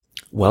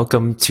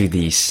Welcome to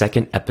the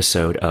second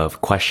episode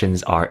of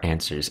Questions Are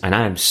Answers. And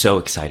I am so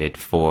excited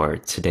for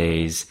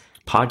today's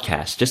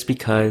podcast just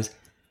because,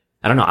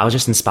 I don't know, I was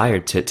just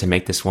inspired to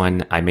make this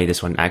one. I made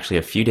this one actually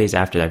a few days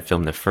after I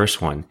filmed the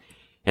first one.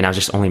 And I was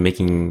just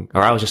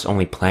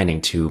only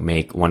planning to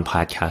make one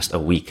podcast a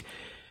week.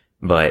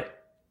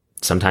 But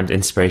sometimes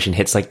inspiration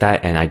hits like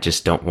that and I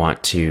just don't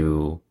want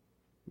to,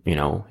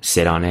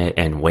 sit on it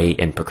and wait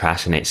and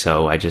procrastinate.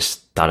 So I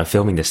just thought of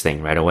filming this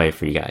thing right away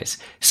for you guys.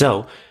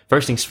 So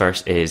first things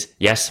first is,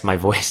 yes, my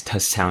voice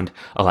does sound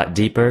a lot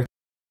deeper.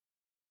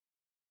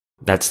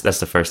 That's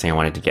the first thing I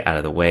wanted to get out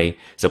of the way.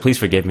 So please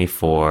forgive me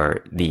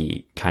for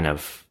the kind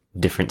of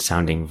different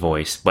sounding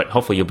voice, but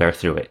hopefully you'll bear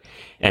through it.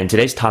 And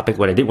today's topic,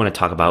 what I did want to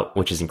talk about,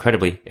 which is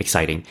incredibly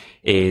exciting,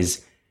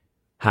 is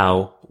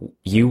how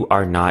you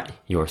are not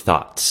your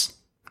thoughts.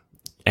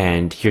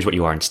 And here's what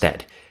you are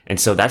instead. And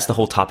so that's the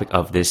whole topic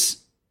of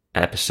this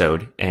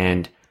episode.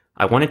 And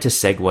I wanted to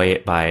segue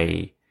it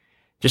by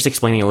just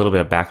explaining a little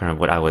bit of background of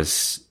what I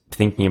was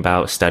thinking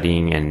about,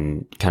 studying,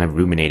 and kind of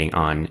ruminating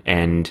on.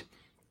 And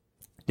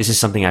this is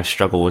something I've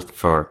struggled with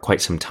for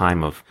quite some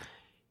time of,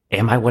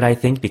 am I what I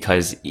think?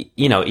 Because,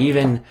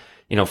 even,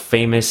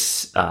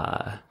 famous,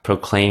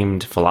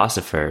 proclaimed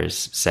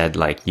philosophers said,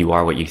 you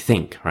are what you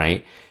think,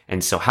 right?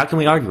 And so how can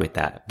we argue with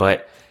that?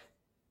 But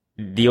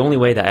the only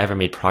way that I ever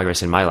made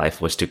progress in my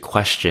life was to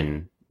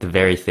question the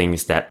very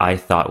things that I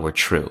thought were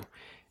true.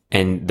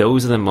 And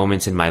those are the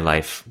moments in my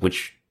life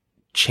which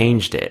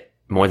changed it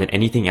more than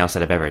anything else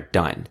that I've ever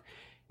done.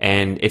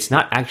 And it's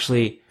not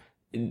actually,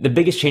 the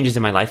biggest changes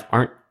in my life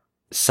aren't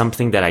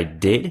something that I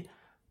did.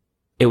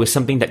 It was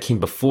something that came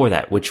before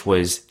that, which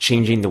was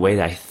changing the way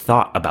that I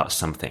thought about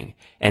something.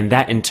 And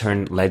that in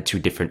turn led to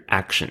different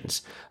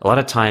actions. A lot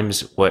of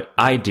times what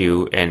I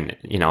do, and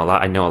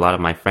I know a lot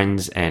of my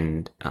friends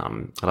and a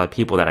lot of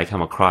people that I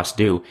come across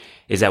do,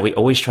 is that we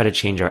always try to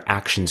change our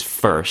actions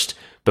first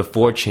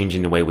before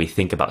changing the way we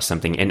think about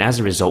something. And as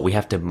a result, we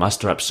have to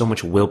muster up so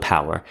much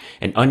willpower,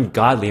 an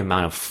ungodly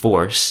amount of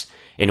force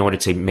in order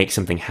to make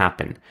something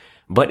happen.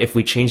 But if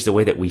we change the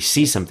way that we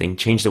see something,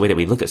 change the way that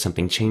we look at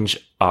something, change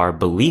our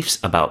beliefs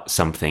about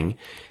something,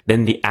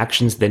 then the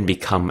actions then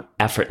become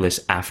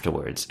effortless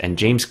afterwards. And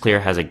James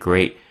Clear has a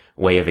great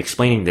way of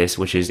explaining this,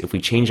 which is if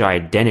we change our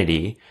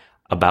identity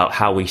about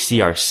how we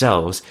see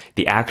ourselves,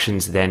 the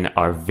actions then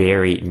are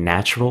very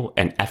natural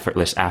and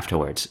effortless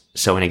afterwards.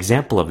 So an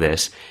example of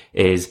this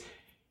is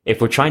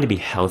if we're trying to be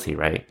healthy,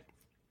 right?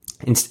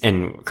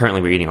 And currently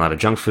we're eating a lot of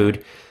junk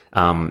food.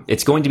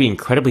 It's going to be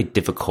incredibly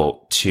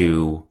difficult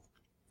to,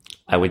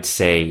 I would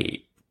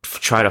say,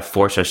 try to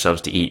force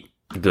ourselves to eat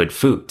good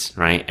foods,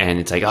 right? And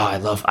it's like, oh, I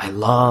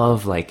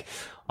love like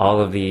all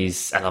of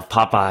these. I love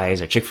Popeyes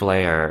or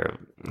Chick-fil-A or,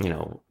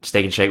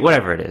 Steak and Shake,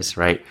 whatever it is,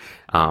 right?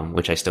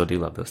 Which I still do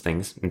love those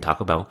things, and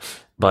Taco Bell.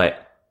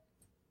 But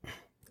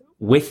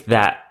with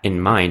that in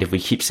mind, if we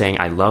keep saying,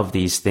 I love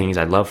these things,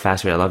 I love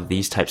fast food, I love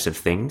these types of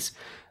things,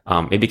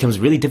 it becomes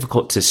really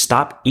difficult to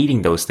stop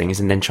eating those things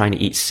and then trying to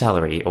eat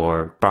celery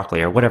or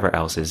broccoli or whatever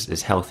else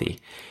is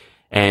healthy.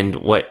 And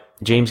what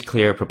James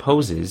Clear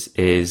proposes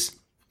is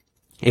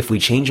if we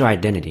change our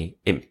identity,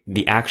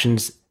 the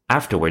actions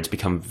afterwards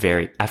become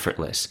very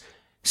effortless.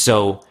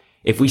 So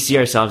if we see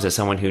ourselves as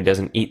someone who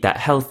doesn't eat that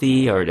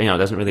healthy or,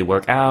 doesn't really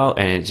work out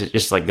and it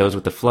just like goes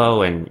with the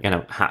flow and,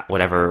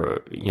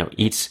 whatever,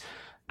 eats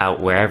out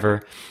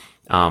wherever,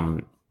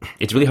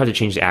 it's really hard to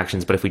change the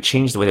actions. But if we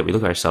change the way that we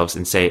look at ourselves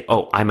and say,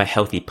 oh, I'm a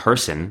healthy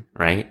person,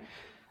 right?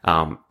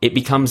 It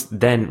becomes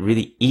then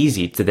really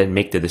easy to then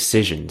make the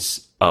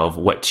decisions of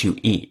what to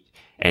eat,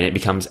 and it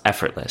becomes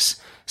effortless.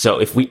 So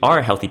if we are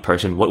a healthy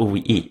person, what will we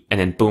eat? And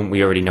then boom,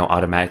 we already know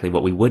automatically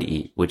what we would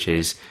eat, which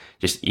is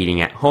just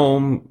eating at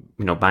home,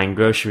 buying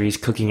groceries,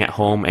 cooking at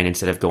home, and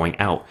instead of going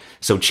out.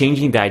 So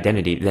changing the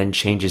identity then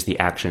changes the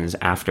actions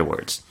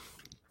afterwards.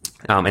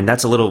 And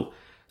that's a little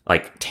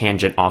like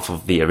tangent off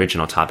of the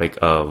original topic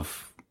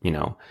of,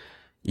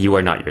 you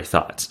are not your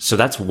thoughts. So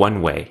that's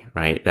one way,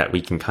 right, that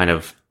we can kind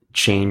of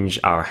change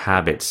our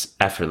habits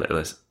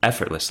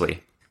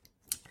effortlessly.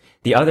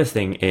 The other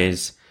thing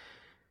is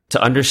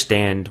to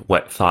understand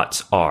what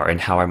thoughts are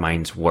and how our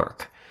minds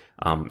work.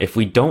 If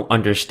we don't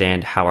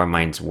understand how our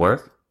minds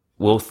work,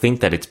 we'll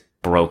think that it's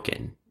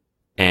broken.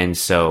 And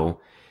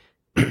so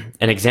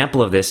an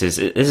example of this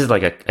is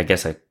like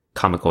a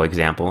comical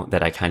example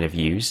that I kind of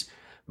use,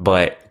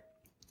 but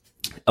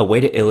a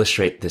way to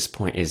illustrate this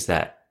point is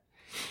that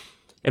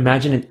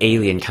imagine an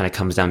alien kind of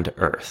comes down to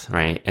Earth,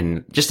 right?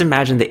 And just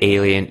imagine the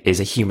alien is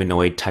a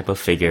humanoid type of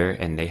figure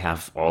and they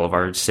have all of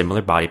our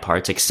similar body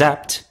parts,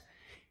 except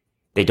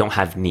they don't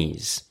have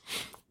knees.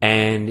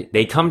 And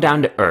they come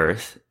down to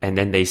Earth and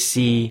then they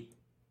see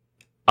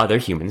other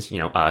humans,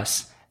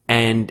 us,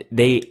 and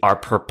they are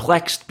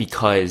perplexed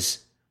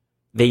because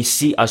they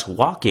see us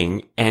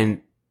walking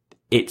and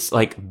it's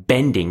like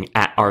bending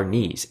at our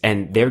knees.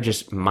 And they're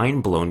just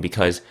mind blown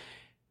because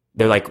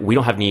they're like, we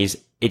don't have knees.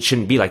 It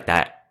shouldn't be like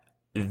that.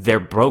 They're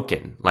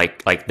broken.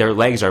 Like their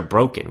legs are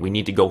broken. We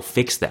need to go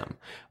fix them.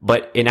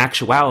 But in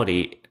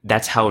actuality,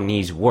 that's how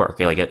knees work.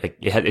 Like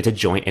it's a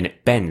joint and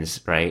it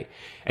bends, right?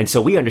 And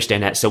so we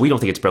understand that, so we don't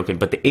think it's broken,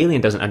 but the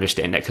alien doesn't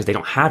understand that because they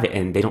don't have it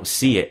and they don't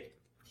see it.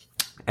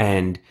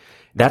 And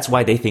that's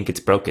why they think it's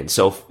broken.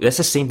 So that's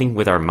the same thing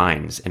with our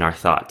minds and our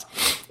thoughts.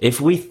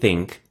 If we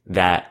think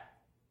that,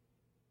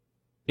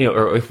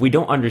 or if we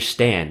don't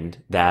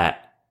understand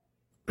that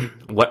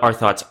what our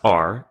thoughts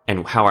are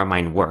and how our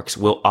mind works,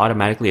 we'll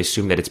automatically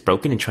assume that it's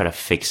broken and try to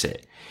fix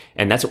it.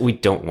 And that's what we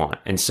don't want.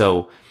 And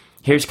so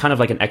here's kind of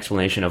like an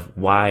explanation of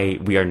why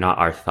we are not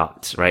our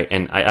thoughts, right?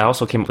 And I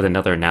also came up with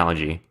another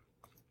analogy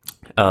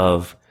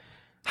of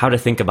how to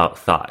think about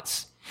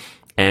thoughts.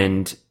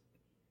 And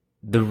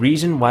the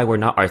reason why we're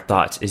not our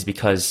thoughts is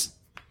because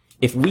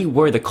if we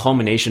were the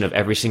culmination of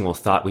every single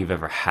thought we've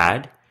ever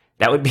had,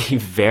 that would be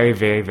very,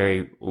 very,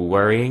 very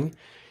worrying,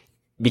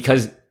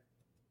 because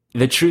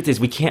the truth is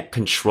we can't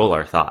control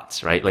our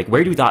thoughts, right? Like,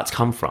 where do thoughts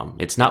come from?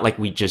 It's not like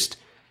we just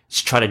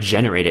try to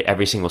generate it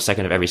every single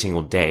second of every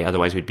single day.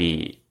 Otherwise we'd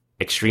be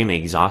extremely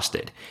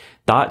exhausted.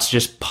 Thoughts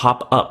just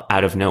pop up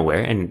out of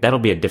nowhere, and that'll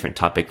be a different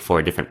topic for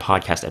a different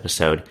podcast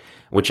episode,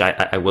 which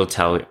I will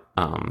tell,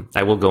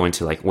 I will go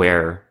into like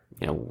where,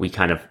 we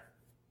kind of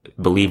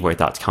believe where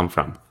thoughts come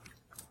from.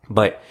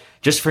 But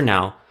just for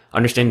now,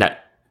 understand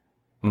that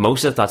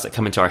most of the thoughts that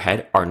come into our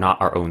head are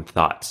not our own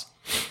thoughts.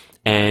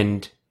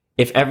 And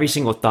if every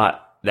single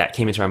thought that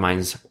came into our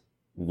minds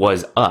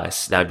was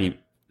us, that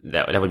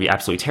would be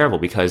absolutely terrible,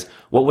 because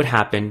what would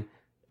happen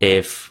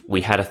if we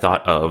had a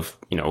thought of,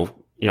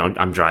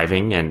 I'm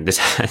driving, and this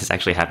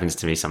actually happens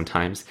to me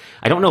sometimes.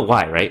 I don't know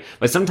why, right?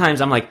 But sometimes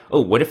I'm like,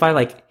 oh, what if I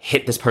like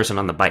hit this person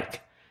on the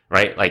bike,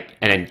 right? Like,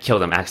 and then kill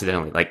them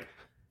accidentally? Like,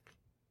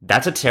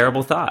 that's a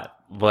terrible thought.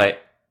 But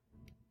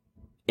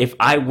if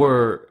I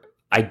were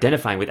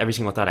identifying with every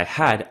single thought I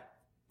had,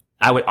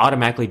 I would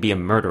automatically be a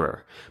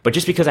murderer. But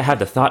just because I had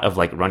the thought of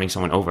like running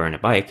someone over in a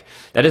bike,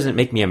 that doesn't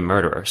make me a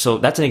murderer. So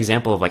that's an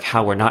example of like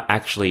how we're not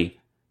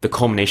actually the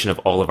culmination of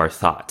all of our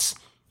thoughts.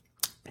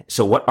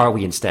 So what are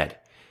we instead?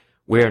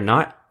 We are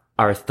not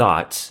our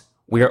thoughts.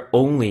 We are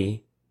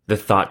only the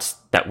thoughts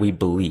that we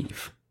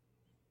believe.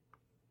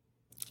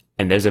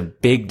 And there's a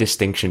big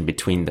distinction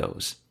between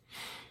those.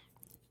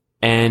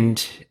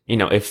 And,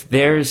 if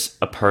there's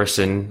a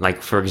person,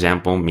 like, for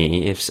example,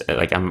 me, if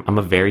like I'm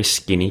a very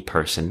skinny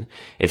person,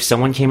 if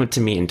someone came up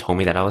to me and told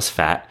me that I was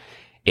fat,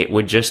 it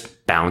would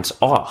just bounce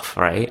off,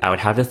 right? I would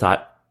have the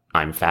thought,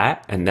 I'm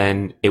fat, and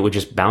then it would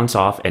just bounce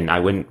off, and I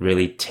wouldn't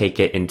really take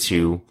it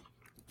into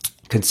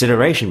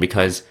consideration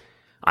because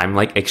I'm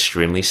like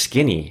extremely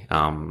skinny,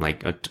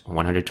 like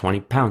 120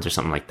 pounds or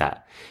something like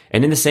that.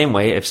 And in the same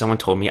way, if someone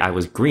told me I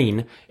was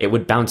green, it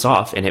would bounce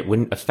off and it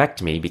wouldn't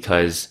affect me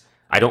because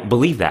I don't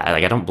believe that.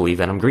 Like, I don't believe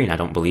that I'm green. I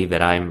don't believe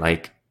that I'm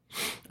like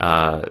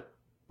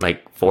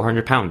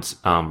 400 pounds,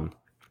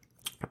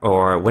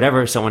 or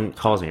whatever someone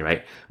calls me,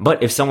 right?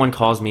 But if someone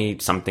calls me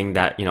something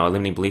that, a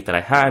limiting belief that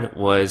I had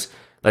was,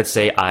 let's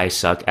say I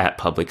suck at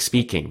public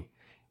speaking.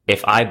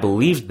 If I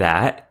believe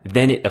that,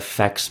 then it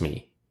affects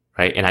me,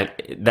 right? And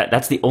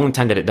that's the only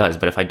time that it does.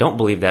 But if I don't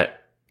believe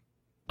that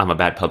I'm a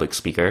bad public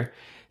speaker,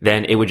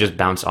 then it would just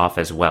bounce off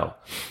as well.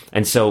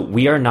 And so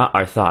we are not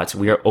our thoughts.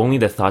 We are only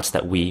the thoughts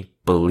that we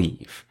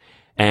believe.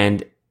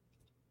 And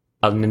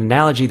an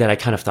analogy that I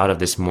kind of thought of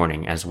this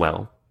morning as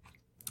well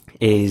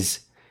is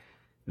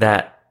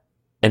that,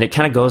 and it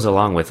kind of goes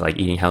along with like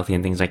eating healthy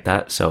and things like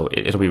that. So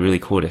it'll be really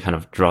cool to kind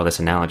of draw this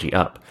analogy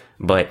up.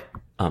 But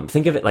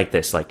think of it like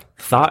this, like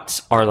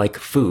thoughts are like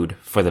food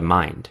for the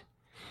mind.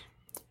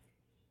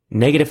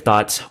 Negative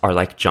thoughts are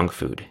like junk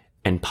food,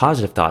 and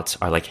positive thoughts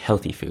are like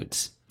healthy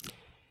foods.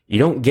 You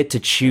don't get to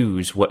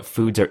choose what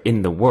foods are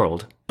in the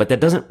world, but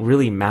that doesn't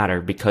really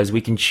matter because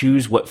we can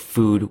choose what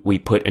food we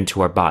put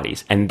into our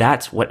bodies, and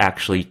that's what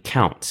actually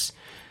counts.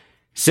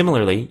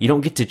 Similarly, you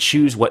don't get to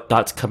choose what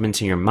thoughts come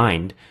into your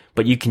mind,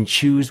 but you can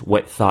choose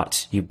what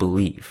thoughts you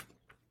believe.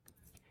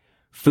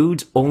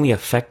 Foods only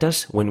affect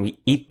us when we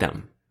eat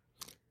them.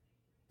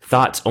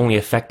 Thoughts only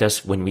affect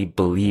us when we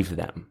believe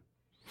them.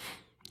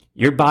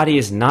 Your body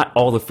is not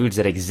all the foods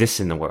that exist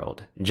in the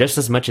world, just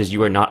as much as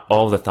you are not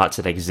all the thoughts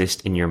that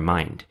exist in your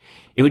mind.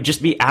 It would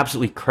just be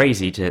absolutely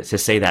crazy to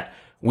say that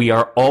we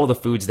are all the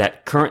foods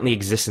that currently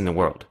exist in the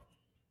world.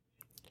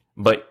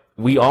 But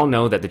we all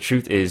know that the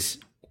truth is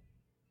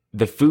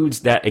the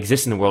foods that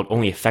exist in the world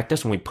only affect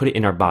us when we put it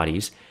in our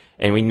bodies,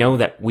 and we know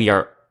that we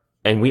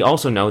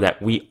also know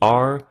that we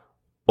are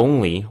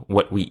only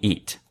what we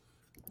eat.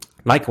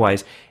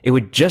 Likewise, it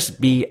would just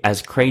be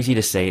as crazy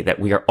to say that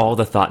we are all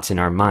the thoughts in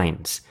our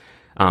minds.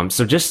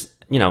 So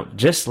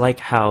just like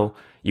how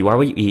you are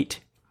what you eat,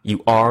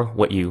 you are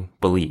what you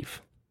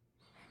believe.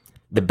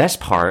 The best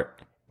part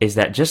is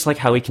that just like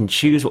how we can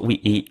choose what we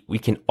eat, we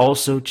can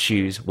also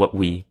choose what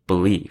we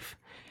believe.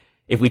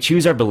 If we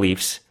choose our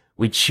beliefs,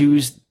 we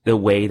choose the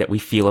way that we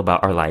feel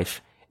about our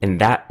life, and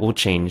that will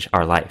change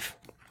our life.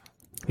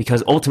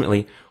 Because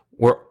ultimately,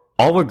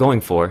 all we're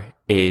going for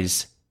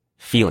is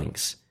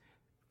feelings,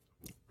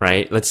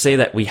 right? Let's say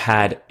that we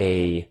had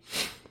a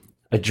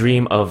a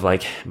dream of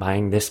like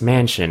buying this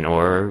mansion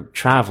or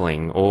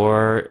traveling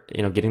or,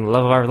 getting the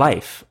love of our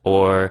life,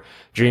 or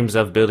dreams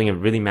of building a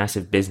really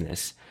massive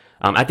business.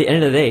 At the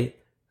end of the day,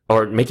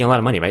 or making a lot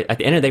of money, right? At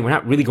the end of the day, we're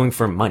not really going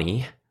for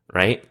money,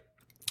 right?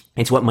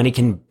 It's what money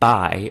can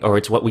buy, or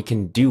it's what we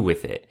can do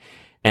with it.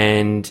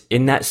 And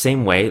in that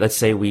same way, let's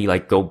say we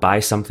like go buy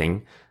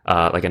something,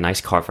 like a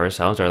nice car for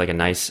ourselves, or like a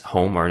nice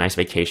home or a nice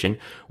vacation.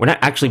 We're not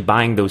actually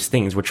buying those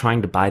things. We're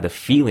trying to buy the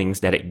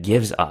feelings that it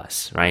gives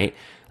us, right?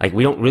 Like,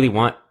 we don't really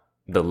want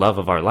the love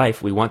of our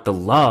life. We want the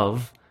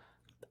love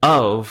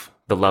of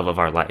the love of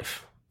our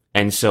life.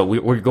 And so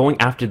we're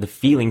going after the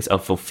feelings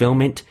of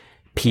fulfillment,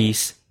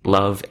 peace,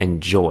 love,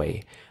 and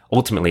joy.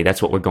 Ultimately, that's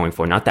what we're going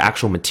for, not the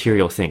actual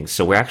material things.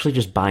 So we're actually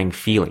just buying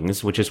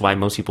feelings, which is why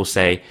most people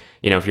say,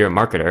 if you're a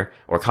marketer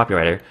or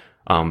copywriter,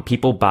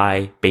 people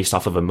buy based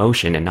off of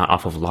emotion and not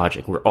off of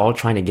logic. We're all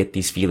trying to get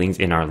these feelings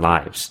in our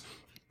lives.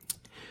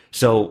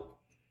 So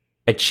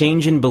a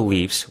change in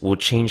beliefs will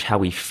change how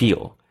we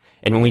feel.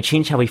 And when we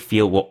change how we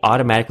feel, we'll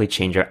automatically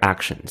change our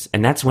actions.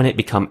 And that's when it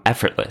becomes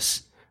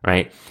effortless,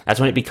 right?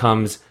 That's when it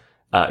becomes,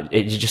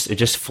 it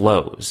just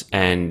flows,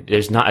 and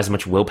there's not as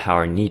much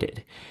willpower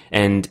needed.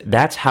 And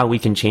that's how we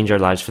can change our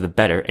lives for the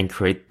better and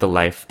create the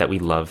life that we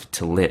love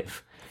to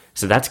live.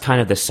 So that's kind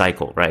of the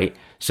cycle, right?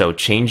 So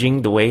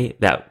changing the way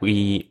that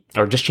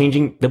just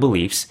changing the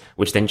beliefs,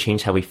 which then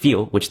change how we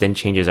feel, which then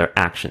changes our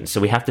actions.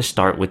 So we have to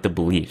start with the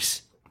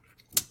beliefs.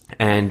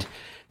 And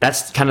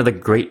that's kind of the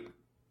great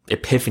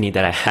epiphany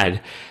that I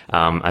had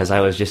as I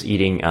was just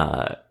eating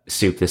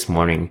soup this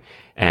morning,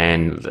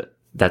 and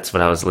that's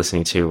what I was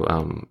listening to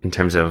in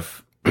terms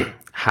of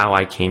how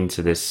I came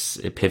to this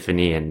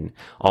epiphany and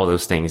all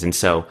those things. And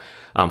so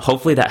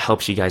hopefully that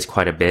helps you guys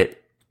quite a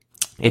bit.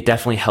 It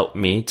definitely helped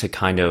me to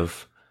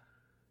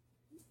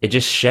it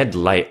just shed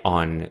light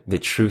on the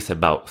truth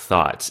about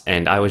thoughts.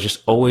 And I was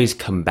just always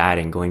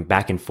combating, going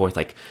back and forth,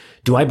 like,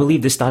 do I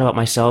believe this thought about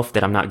myself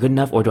that I'm not good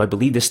enough? Or do I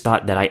believe this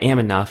thought that I am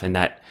enough and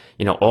that,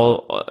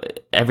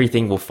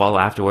 everything will follow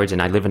afterwards,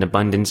 and I live in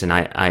abundance, and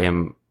I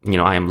am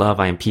love,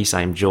 I am peace,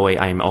 I am joy,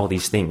 I am all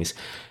these things.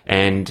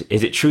 And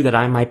is it true that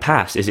I'm my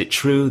past? Is it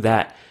true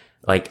that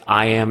like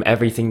I am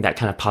everything that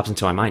kind of pops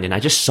into my mind? And I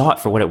just saw it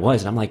for what it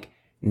was. And I'm like,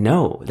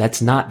 no,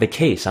 that's not the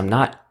case. I'm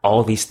not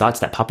all these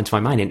thoughts that pop into my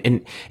mind.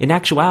 And in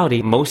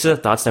actuality, most of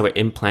the thoughts that were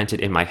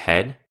implanted in my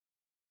head.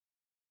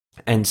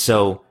 And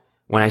so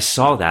when I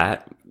saw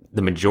that,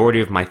 the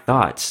majority of my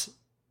thoughts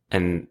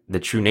and the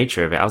true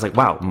nature of it, I was like,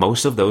 wow,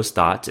 most of those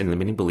thoughts and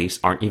limiting beliefs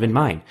aren't even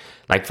mine.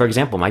 Like, for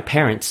example, my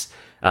parents,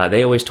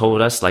 they always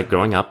told us, like,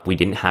 growing up, we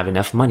didn't have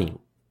enough money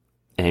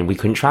and we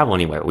couldn't travel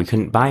anywhere. We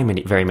couldn't buy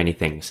very many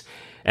things.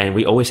 And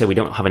we always said, we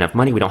don't have enough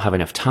money. We don't have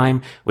enough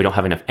time. We don't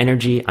have enough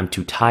energy. I'm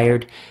too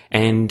tired.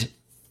 And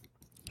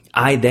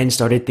I then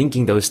started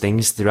thinking those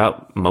things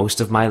throughout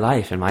most of my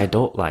life and my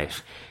adult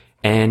life.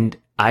 And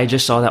I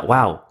just saw that,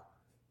 wow,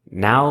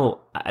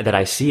 now that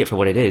I see it for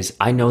what it is,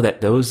 I know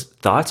that those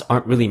thoughts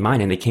aren't really mine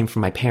and they came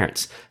from my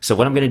parents. So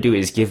what I'm going to do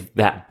is give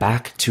that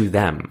back to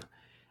them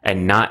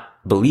and not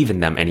believe in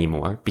them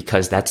anymore,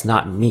 because that's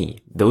not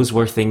me. Those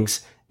were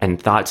things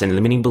and thoughts and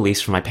limiting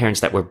beliefs from my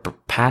parents that were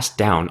passed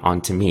down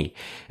onto me.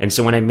 And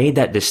so when I made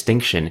that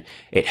distinction,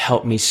 it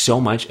helped me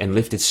so much and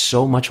lifted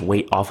so much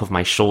weight off of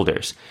my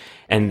shoulders.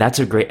 And that's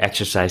a great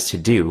exercise to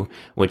do,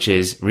 which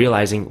is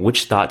realizing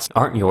which thoughts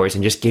aren't yours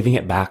and just giving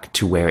it back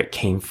to where it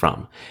came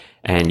from.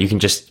 And you can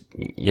just,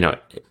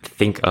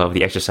 think of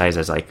the exercise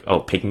as like,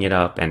 picking it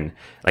up and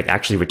like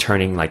actually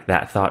returning like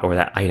that thought or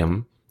that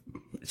item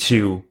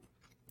to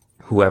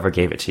whoever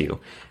gave it to you.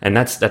 And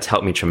that's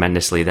helped me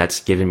tremendously. That's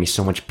given me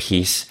so much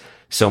peace,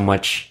 so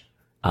much,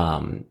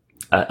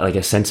 like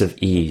a sense of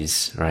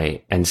ease,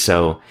 right? And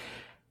so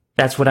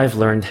that's what I've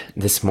learned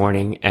this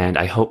morning. And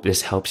I hope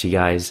this helps you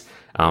guys.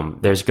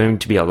 There's going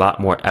to be a lot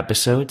more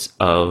episodes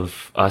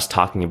of us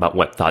talking about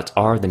what thoughts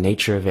are, the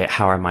nature of it,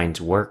 how our minds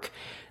work.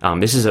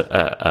 This is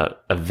a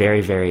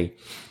very, very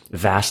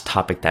vast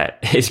topic that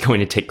is going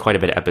to take quite a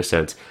bit of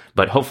episodes,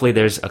 but hopefully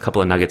there's a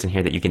couple of nuggets in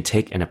here that you can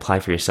take and apply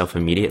for yourself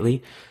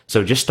immediately.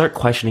 So just start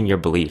questioning your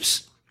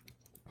beliefs.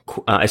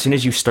 As soon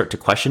as you start to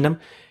question them,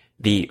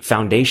 the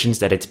foundations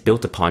that it's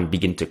built upon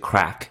begin to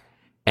crack.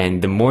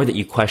 And the more that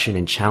you question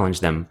and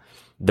challenge them,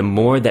 the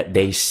more that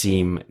they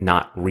seem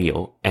not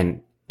real,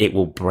 and it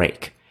will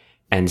break.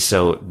 And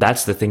so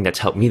that's the thing that's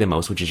helped me the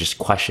most, which is just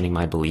questioning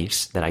my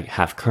beliefs that I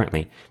have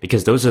currently,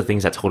 because those are the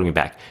things that's holding me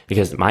back,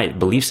 because my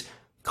beliefs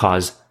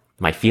cause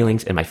my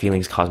feelings and my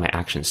feelings cause my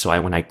actions.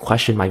 So when I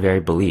question my very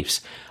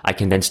beliefs, I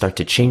can then start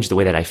to change the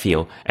way that I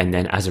feel. And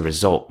then as a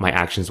result, my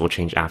actions will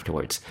change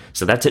afterwards.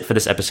 So that's it for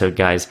this episode,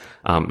 guys.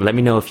 Let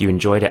me know if you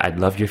enjoyed it.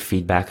 I'd love your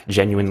feedback,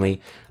 genuinely.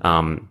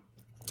 I'm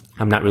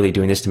not really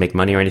doing this to make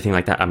money or anything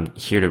like that. I'm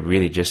here to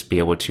really just be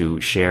able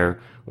to share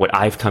what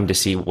I've come to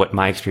see, what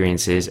my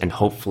experience is, and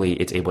hopefully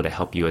it's able to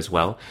help you as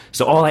well.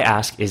 So all I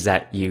ask is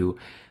that you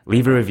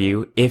leave a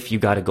review if you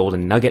got a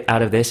golden nugget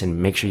out of this,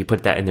 and make sure you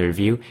put that in the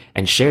review,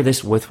 and share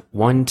this with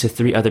 1 to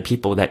 3 other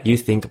people that you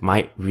think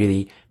might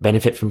really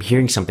benefit from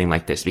hearing something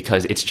like this,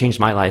 because it's changed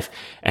my life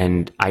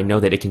and I know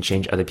that it can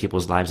change other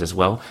people's lives as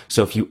well.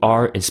 So if you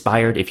are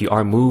inspired, if you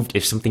are moved,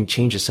 if something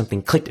changes,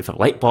 something clicked, if a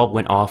light bulb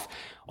went off,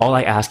 all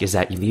I ask is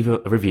that you leave a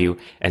review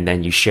and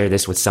then you share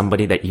this with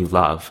somebody that you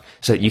love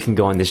so that you can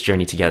go on this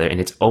journey together. And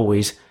it's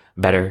always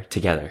better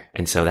together.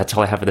 And so that's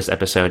all I have for this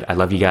episode. I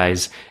love you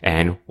guys,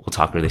 and we'll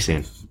talk really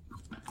soon.